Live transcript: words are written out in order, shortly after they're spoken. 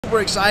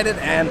super excited,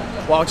 and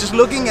wow, just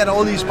looking at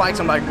all these bikes,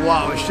 I'm like,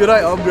 wow, should I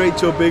upgrade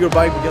to a bigger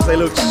bike because they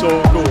look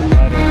so cool.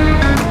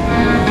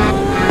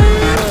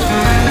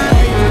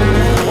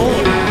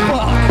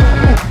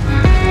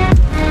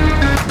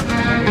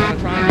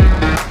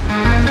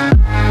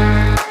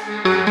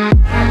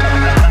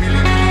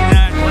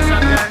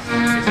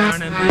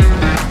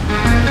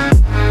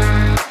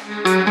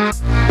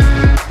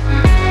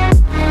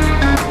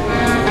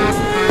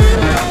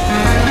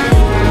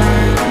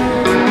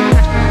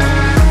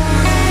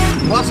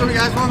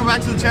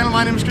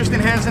 My name is Kristian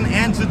Hansen,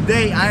 and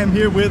today I am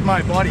here with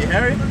my buddy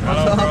Harry.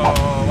 Hello,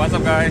 bro. What's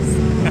up, guys?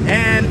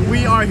 And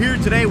we are here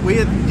today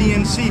with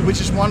DNC,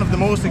 which is one of the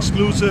most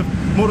exclusive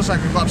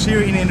motorcycle clubs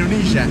here in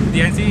Indonesia.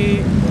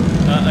 DNC,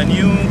 a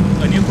new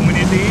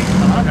community,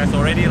 has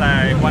already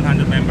like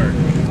 100 members.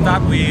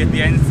 Start with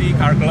DNC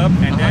Car Club,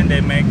 and then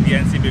they make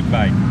DNC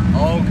BigBike.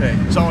 Okay.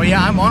 So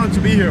yeah, I'm honored to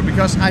be here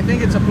because I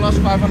think it's a plus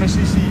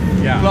 500cc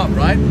club,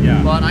 right?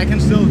 Yeah. But I can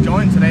still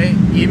join today,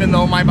 even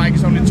though my bike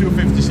is only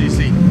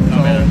 250cc. So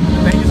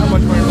thank you so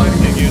much for inviting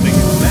me. Thank you.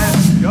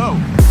 Let's go.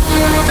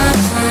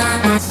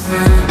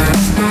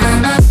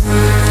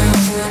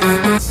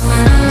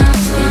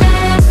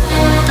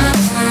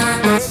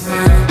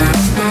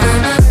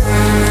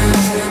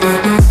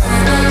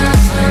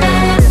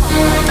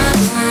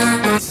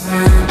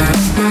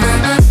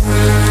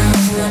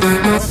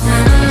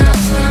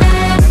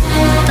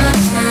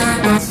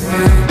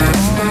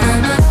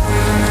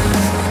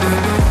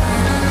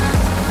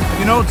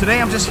 You know, today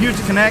I'm just here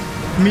to connect,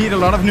 meet a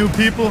lot of new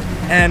people,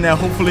 and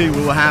hopefully we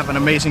will have an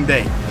amazing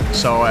day.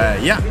 So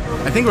yeah,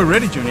 I think we're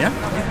ready, June, yeah?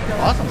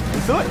 Awesome,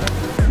 let's do it.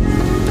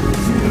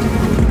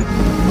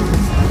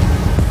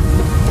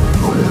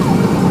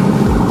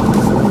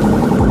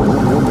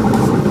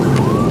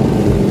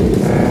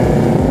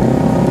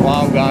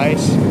 Wow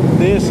guys,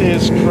 this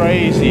is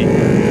crazy.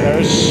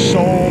 There's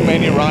so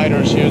many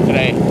riders here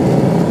today.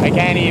 I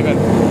can't even.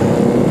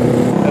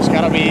 There's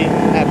gotta be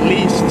at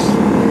least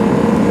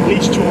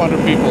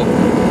 200 people.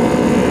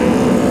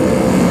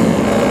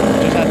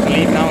 Just had to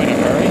leave now in a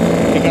hurry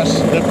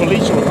because the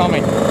police were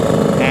coming,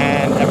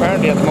 and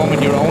apparently at the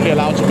moment you're only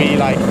allowed to be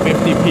like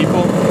 50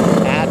 people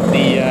at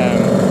the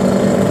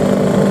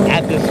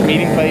at this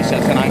meeting place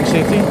at Senayan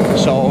City.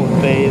 So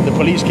the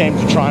police came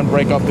to try and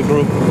break up the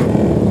group,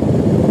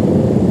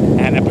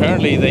 and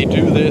apparently they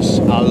do this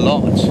a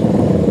lot.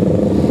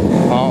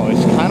 Oh,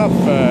 it's kind of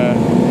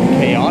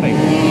chaotic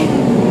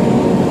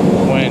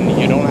when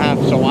you don't have,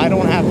 so I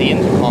don't have the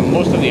intercom.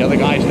 Most of the other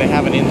guys, they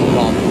have an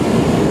intercom.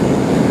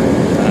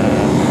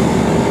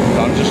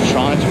 So I'm just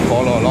trying to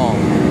follow along.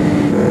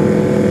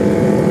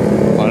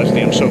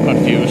 Honestly, I'm so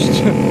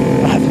confused.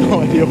 I have no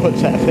idea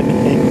what's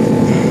happening.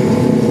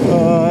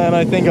 And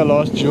I think I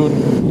lost June.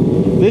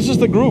 This is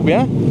the group,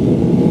 yeah?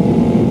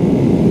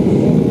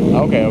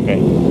 Okay.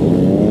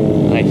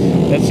 Nice.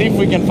 Let's see if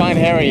we can find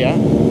Harry, yeah?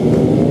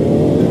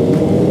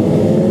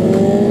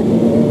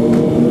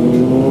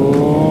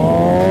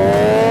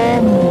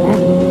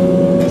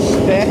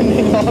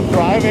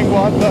 Driving,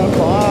 what the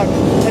fuck?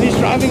 And he's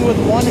driving with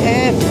one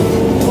hand.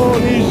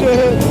 Holy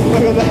shit,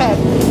 look at that.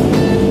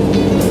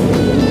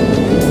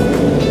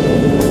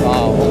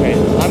 Oh, okay.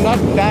 I'm not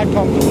that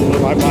comfortable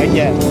with my bike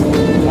yet,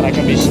 but I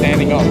can be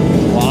standing up.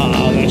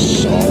 Wow, there's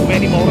so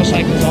many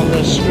motorcycles on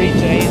the street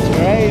today. It's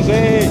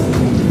crazy.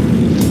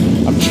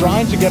 I'm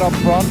trying to get up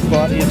front,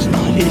 but it's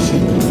not easy.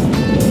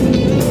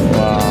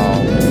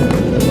 Wow,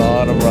 a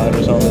lot of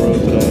riders on the road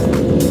today.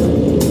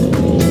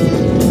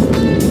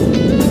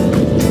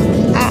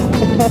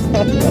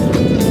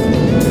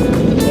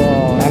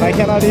 Oh, and I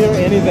cannot hear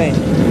anything.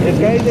 It's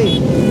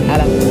crazy.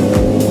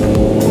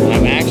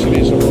 I'm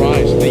actually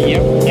surprised. The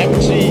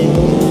MC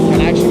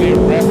can actually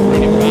rev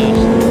pretty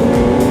fast.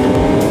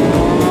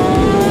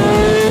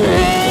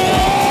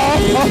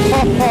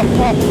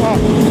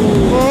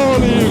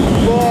 Holy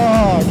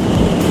fuck!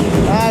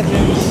 That's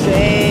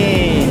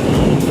insane.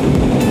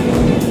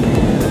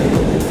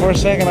 For a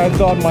second I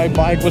thought my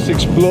bike was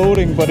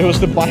exploding, but it was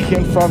the bike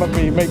in front of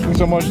me making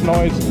so much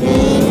noise.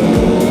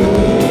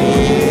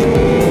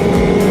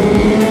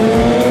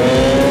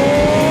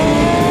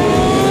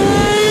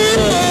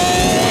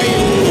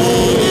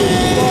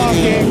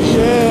 Fucking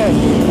shit.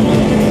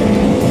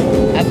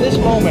 At this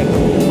moment,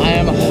 I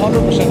am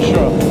 100%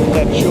 sure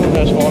that June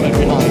has fallen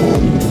behind.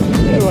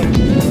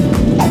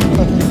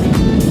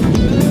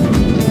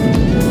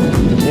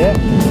 Yeah.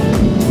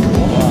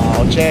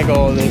 Wow, check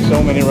all this,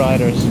 so many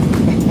riders.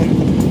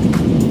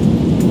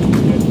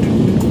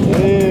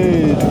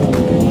 Hey.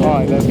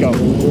 Alright, let's go.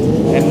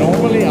 And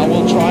normally I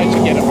will try to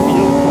get a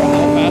feel for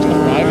how fast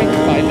I'm driving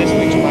by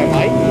listening to my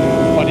bike,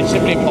 but it's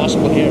simply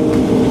impossible here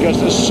because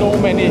there's so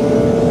many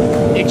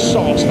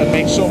exhausts that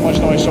make so much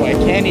noise, so I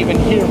can't even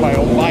hear my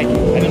own bike.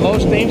 And the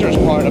most dangerous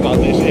part about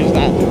this is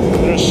that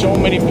there's so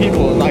many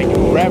people like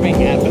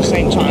revving at the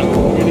same time,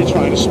 really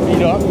trying to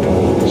speed up.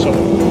 So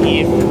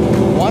if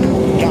one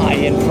guy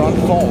in front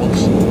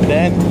falls,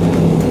 then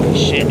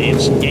shit,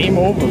 it's game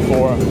over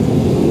for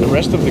the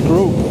rest of the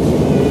group.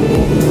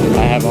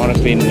 I have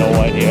honestly no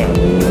idea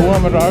who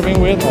I'm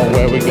driving with or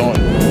where we're going.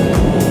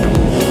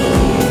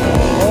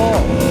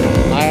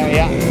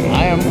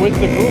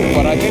 with the group,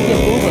 but I think the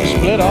group has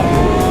split up.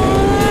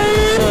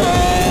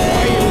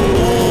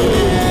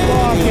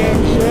 Fucking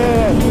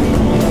shit!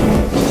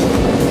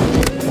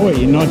 Oh,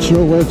 you're not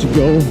sure where to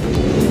go.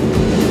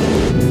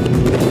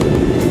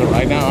 So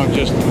right now I'm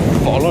just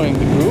following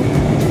the group,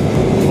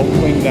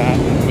 hoping that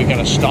we're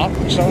gonna stop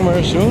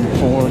somewhere soon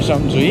for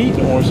something to eat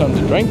or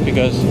something to drink,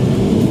 because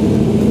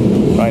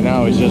right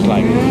now it's just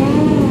like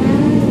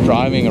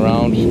driving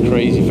around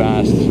crazy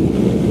fast.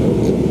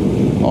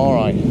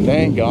 Alright,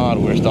 thank God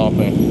we're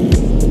stopping.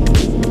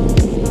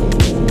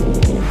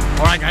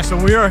 Alright guys, so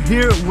we are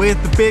here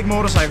with the big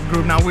motorcycle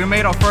group. Now we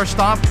made our first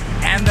stop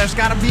and there's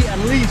gotta be at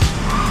least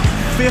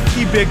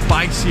 50 big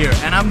bikes here,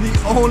 and I'm the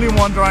only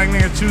one driving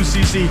a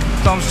 2cc.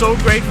 So I'm so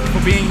grateful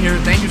for being here.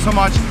 Thank you so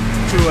much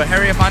to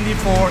Harry Afandi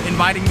for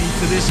inviting me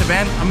to this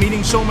event. I'm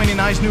meeting so many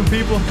nice new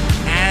people,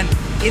 and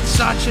it's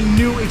such a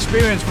new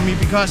experience for me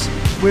because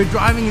we're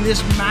driving in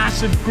this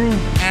massive group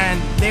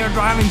and they are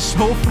driving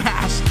so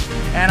fast,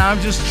 and I'm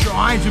just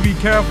trying to be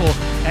careful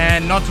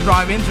and not to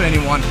drive into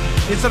anyone.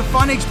 It's a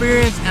fun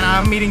experience and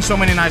I'm meeting so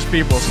many nice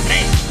people.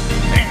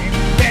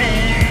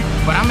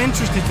 But I'm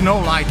interested to know,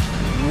 like,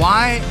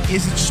 why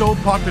is it so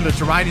popular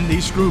to ride in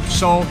these groups?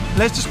 So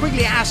let's just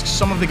quickly ask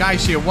some of the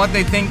guys here what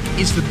they think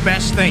is the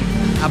best thing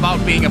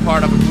about being a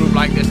part of a group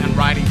like this and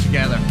riding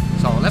together.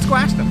 So let's go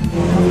ask them.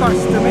 Of course,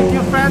 to meet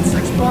new friends,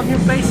 explore new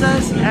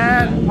places,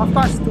 and of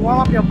course, to warm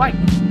up your bike.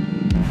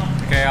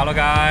 Oke, halo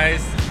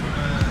guys.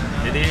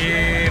 Jadi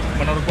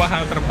menurut gua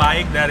hal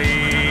terbaik dari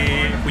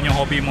punya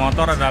hobi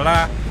motor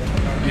adalah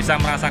bisa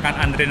merasakan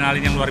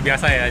adrenalin yang luar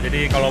biasa ya.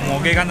 Jadi kalau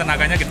moge kan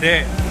tenaganya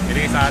gede.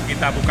 Jadi saat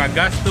kita buka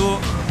gas tuh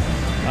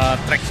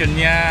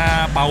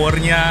tractionnya,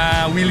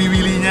 powernya,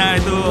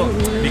 wheelie-wheelie-nya itu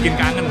bikin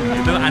kangen.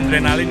 Itu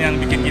adrenalin yang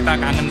bikin kita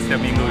kangen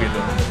setiap minggu gitu.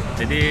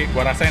 Jadi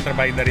gua rasa yang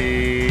terbaik dari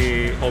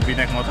hobi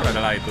naik motor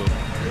adalah itu.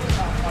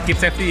 Keep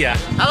safety ya.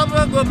 Halo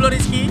bro, gua Blo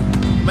Rizky.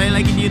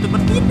 Balik lagi di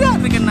YouTuber tidak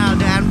terkenal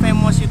dan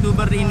famous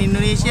YouTuber in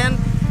Indonesian.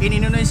 In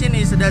Indonesian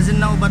is doesn't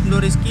know about Blo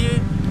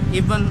Rizky.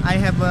 Even I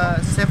have a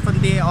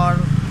 70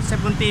 or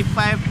 7500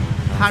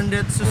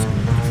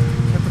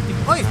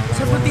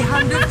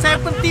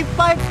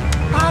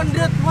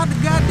 what the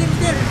goddamn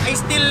shit. I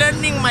still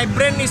learning, my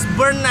brain is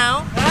burn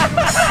now.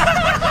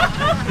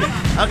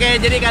 Oke,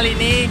 jadi kali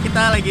ini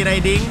kita lagi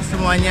riding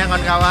semuanya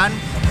kawan-kawan.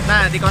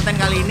 Nah, di konten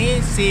kali ini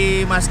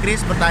si Mas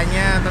Kris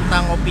bertanya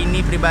tentang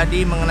opini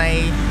pribadi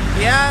mengenai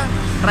ya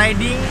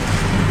riding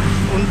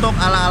untuk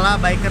ala-ala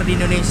biker di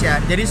Indonesia.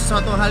 Jadi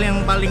sesuatu hal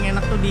yang paling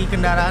enak tuh di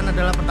kendaraan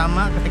adalah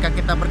pertama ketika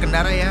kita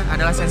berkendara ya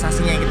adalah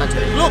sensasinya yang kita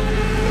cari. Look,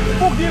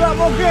 gila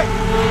moge.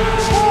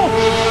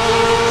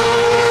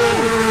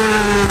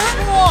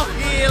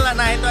 Gila,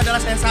 nah itu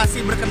adalah sensasi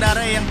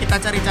berkendara yang kita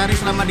cari-cari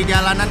selama di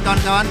jalanan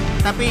kawan-kawan.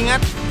 Tapi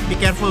ingat, be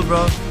careful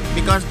bro,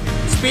 because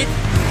speed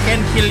can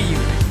kill you.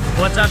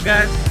 What's up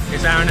guys,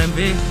 it's Aaron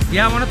MV.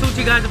 Yeah, I want to talk to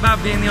you guys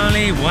about being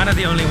one of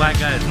the only white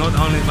guys, not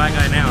the only white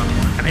guy now.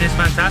 I mean, it's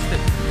fantastic.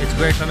 It's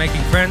great for making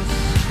friends,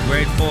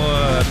 great for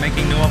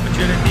making new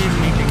opportunities,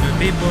 meeting new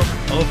people.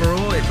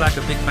 Overall, it's like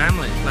a big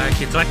family.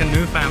 It's like a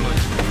new family.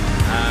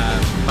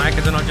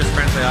 Bikers are not just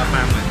friends, they are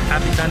family.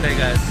 Happy Sunday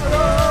guys.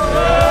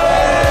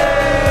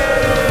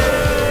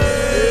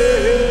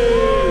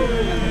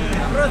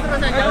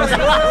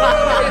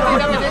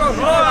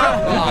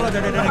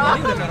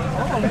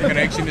 The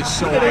connection is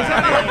so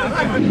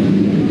bad.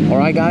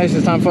 Alright guys,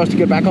 it's time for us to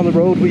get back on the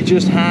road. We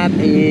just had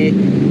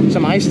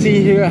some iced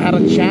tea here, had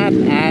a chat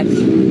at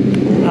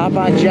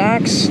Pappa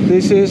Jack's.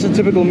 This is a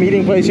typical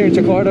meeting place here in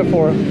Jakarta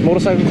for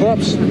motorcycle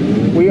clubs.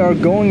 We are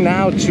going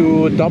now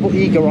to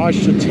EE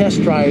Garage to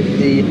test drive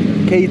the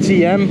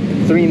KTM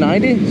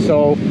 390.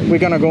 So we're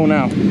gonna go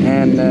now,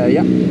 and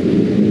yeah,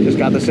 just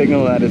got the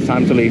signal that it's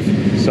time to leave.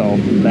 So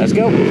let's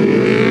go.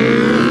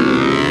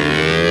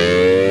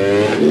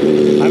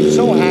 I'm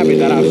so happy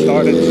that I've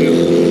started to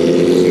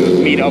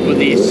meet up with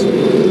these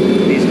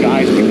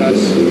guys,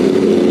 because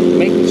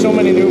making so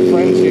many new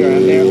friends here,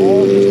 and they're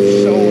all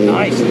just so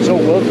nice and so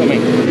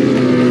welcoming.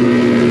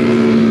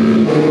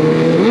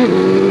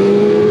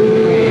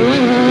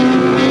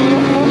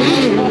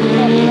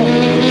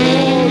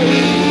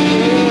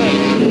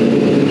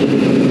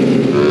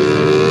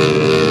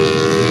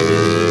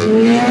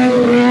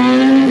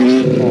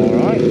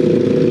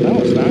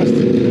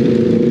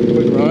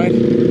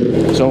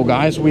 So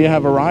guys, we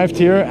have arrived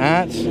here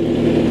at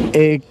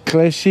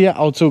Ecclesia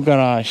Auto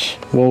Garage.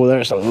 Whoa,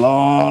 there's a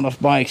lot of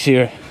bikes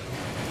here.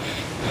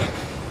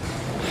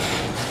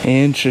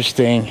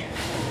 Interesting.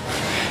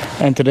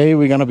 And today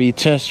we're gonna be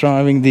test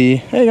driving the...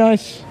 Hey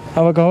guys,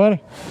 how kabar?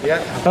 Yeah.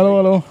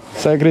 Hello.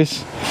 Say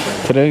Chris.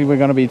 Today we're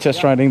gonna be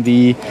test riding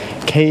the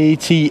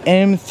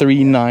KTM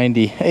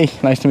 390. Hey,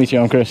 nice to meet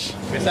you, I'm Chris.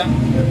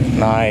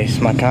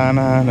 Nice,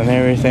 makanan and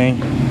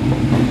everything.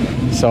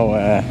 So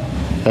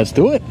let's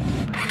do it.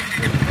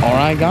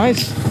 Alright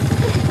guys,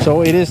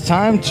 so it is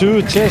time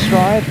to test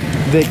ride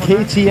the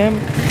KTM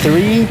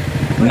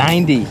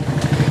 390.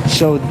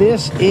 So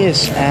this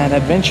is an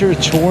adventure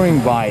touring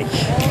bike,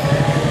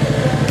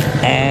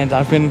 and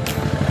I've been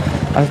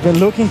I've been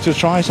looking to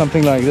try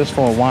something like this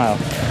for a while.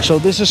 So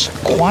this is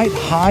quite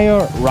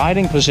higher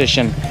riding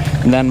position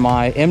than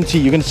my MT.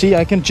 You can see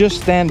I can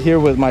just stand here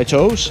with my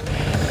toes.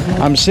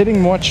 I'm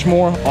sitting much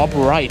more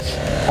upright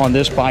on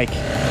this bike,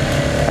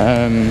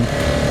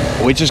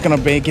 which is gonna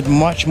make it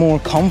much more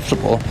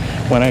comfortable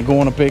when I go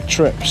on a big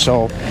trip.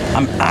 So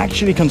I'm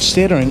actually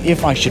considering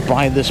if I should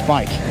buy this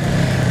bike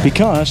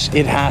because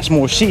it has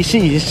more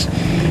CCs.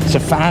 It's a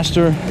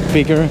faster,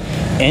 bigger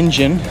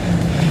engine,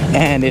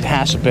 and it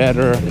has a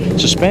better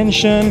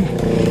suspension.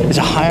 It's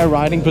a higher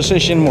riding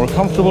position, more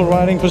comfortable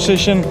riding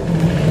position.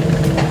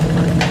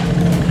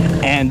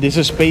 And this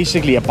is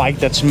basically a bike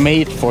that's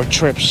made for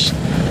trips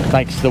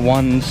like the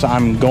ones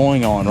I'm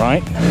going on,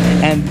 right?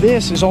 And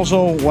this is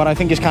also what I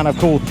think is kind of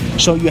cool.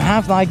 So you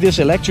have like this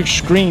electric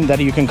screen that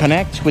you can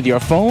connect with your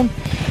phone.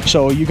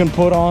 So you can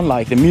put on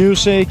like the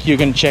music, you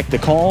can check the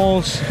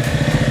calls,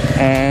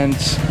 and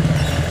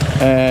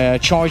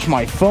charge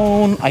my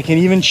phone. I can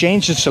even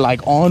change it to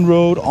like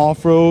on-road,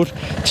 off-road,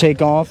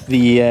 take off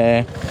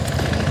the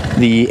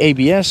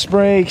ABS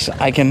brakes.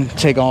 I can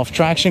take off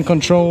traction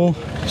control.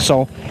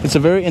 So it's a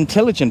very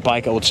intelligent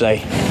bike, I would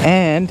say.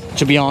 And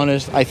to be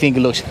honest, I think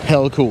it looks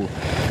hell cool.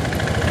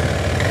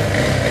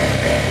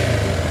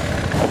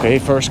 Okay,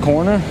 first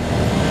corner.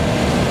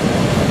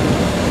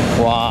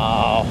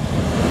 Wow.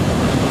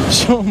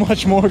 So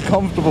much more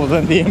comfortable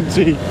than the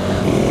MT.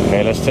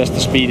 Okay, let's test the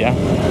speed, yeah.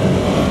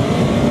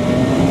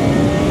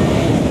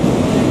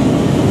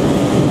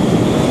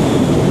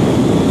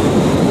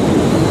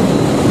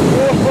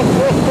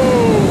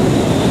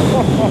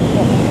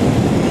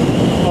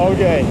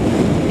 Okay,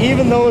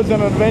 even though it's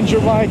an adventure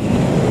bike,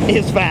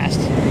 it's fast.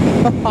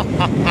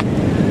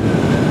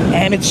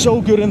 And it's so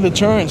good in the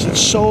turns,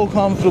 it's so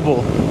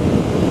comfortable.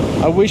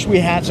 I wish we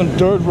had some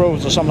dirt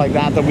roads or something like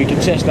that we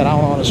could test that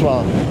out on as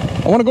well.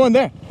 I want to go in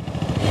there.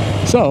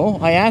 So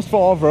I asked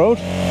for off-road,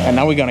 and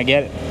now we're gonna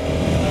get it.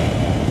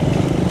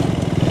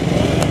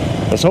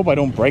 Let's hope I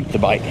don't break the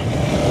bike.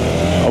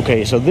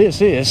 Okay, so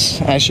this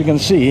is, as you can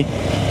see,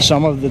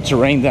 some of the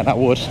terrain that I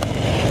would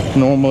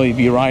normally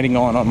be riding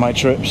on my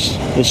trips.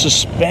 The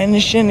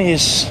suspension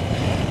is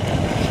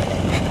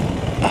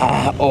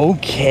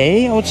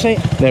okay, I would say.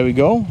 There we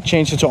go,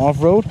 change it to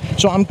off-road.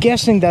 So I'm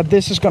guessing that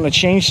this is gonna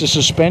change the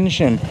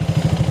suspension.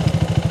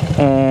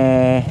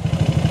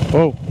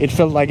 Oh, it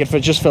felt like it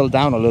just fell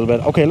down a little bit.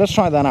 Okay, let's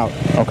try that out.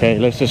 Okay,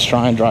 let's just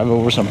try and drive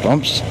over some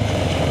bumps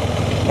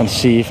and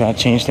see if that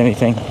changed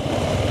anything.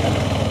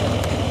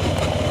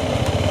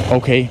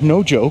 Okay,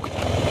 no joke,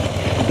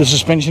 the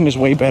suspension is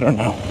way better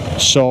now.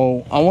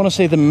 So I want to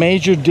say the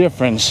major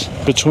difference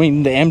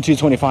between the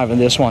MT25 and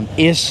this one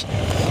is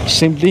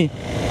simply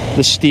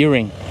the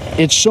steering.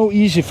 It's so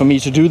easy for me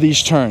to do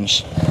these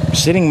turns. I'm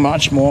sitting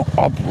much more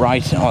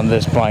upright on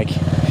this bike.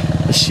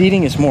 The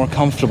seating is more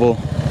comfortable.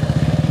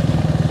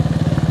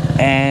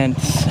 And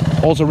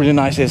also really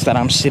nice is that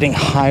I'm sitting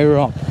higher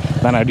up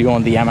than I do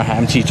on the Yamaha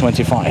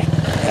MT25.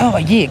 Oh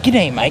yeah,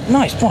 g'day mate,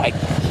 nice bike.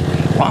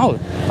 Wow,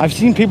 I've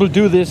seen people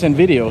do this in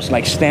videos,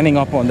 like standing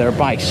up on their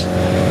bikes.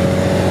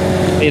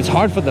 It's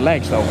hard for the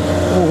legs though.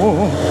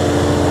 Oh.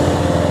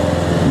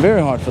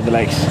 Very hard for the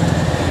legs.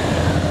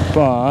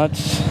 But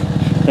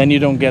then you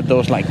don't get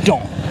those like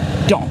donk.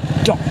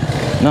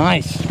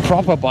 Nice,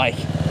 proper bike.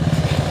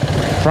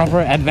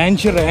 Proper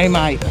adventure, eh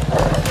mate?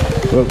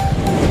 Whoa.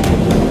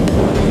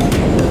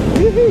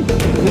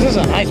 This is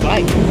a nice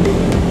bike.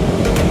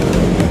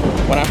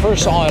 When I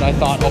first saw it, I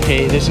thought,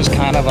 okay, this is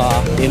kind of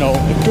a, you know,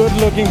 a good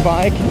looking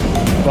bike,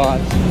 but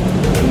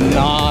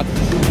not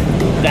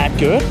that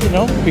good, you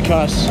know,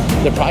 because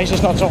the price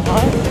is not so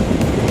high.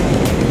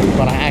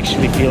 But I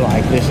actually feel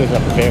like this is a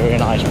very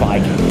nice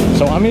bike.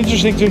 So I'm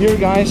interested to hear,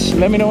 guys.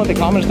 Let me know in the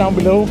comments down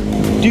below.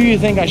 Do you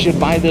think I should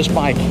buy this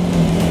bike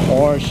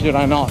or should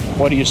I not?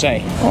 What do you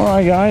say? All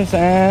right, guys,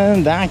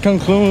 and that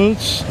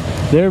concludes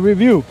the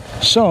review.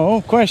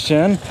 So,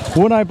 question,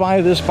 would I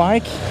buy this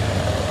bike?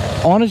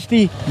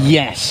 Honestly,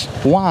 yes.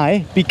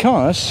 Why?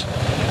 Because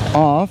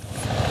of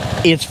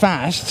it's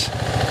fast,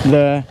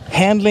 the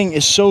handling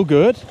is so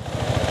good,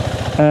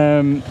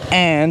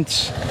 and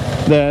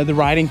the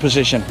riding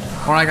position.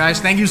 Alright guys,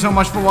 thank you so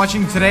much for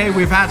watching today.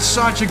 We've had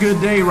such a good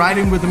day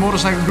riding with the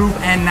motorcycle group,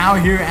 and now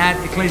here at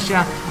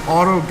Ecclesia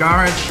Auto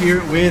Garage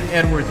here with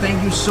Edward.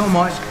 Thank you so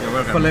much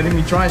for letting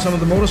me try some of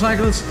the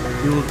motorcycles.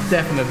 You will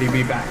definitely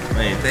be back.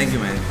 Hey, thank you,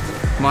 man.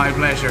 My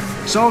pleasure.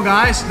 So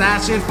guys,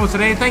 that's it for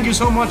today. Thank you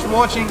so much for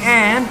watching,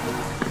 and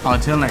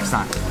until next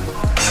time.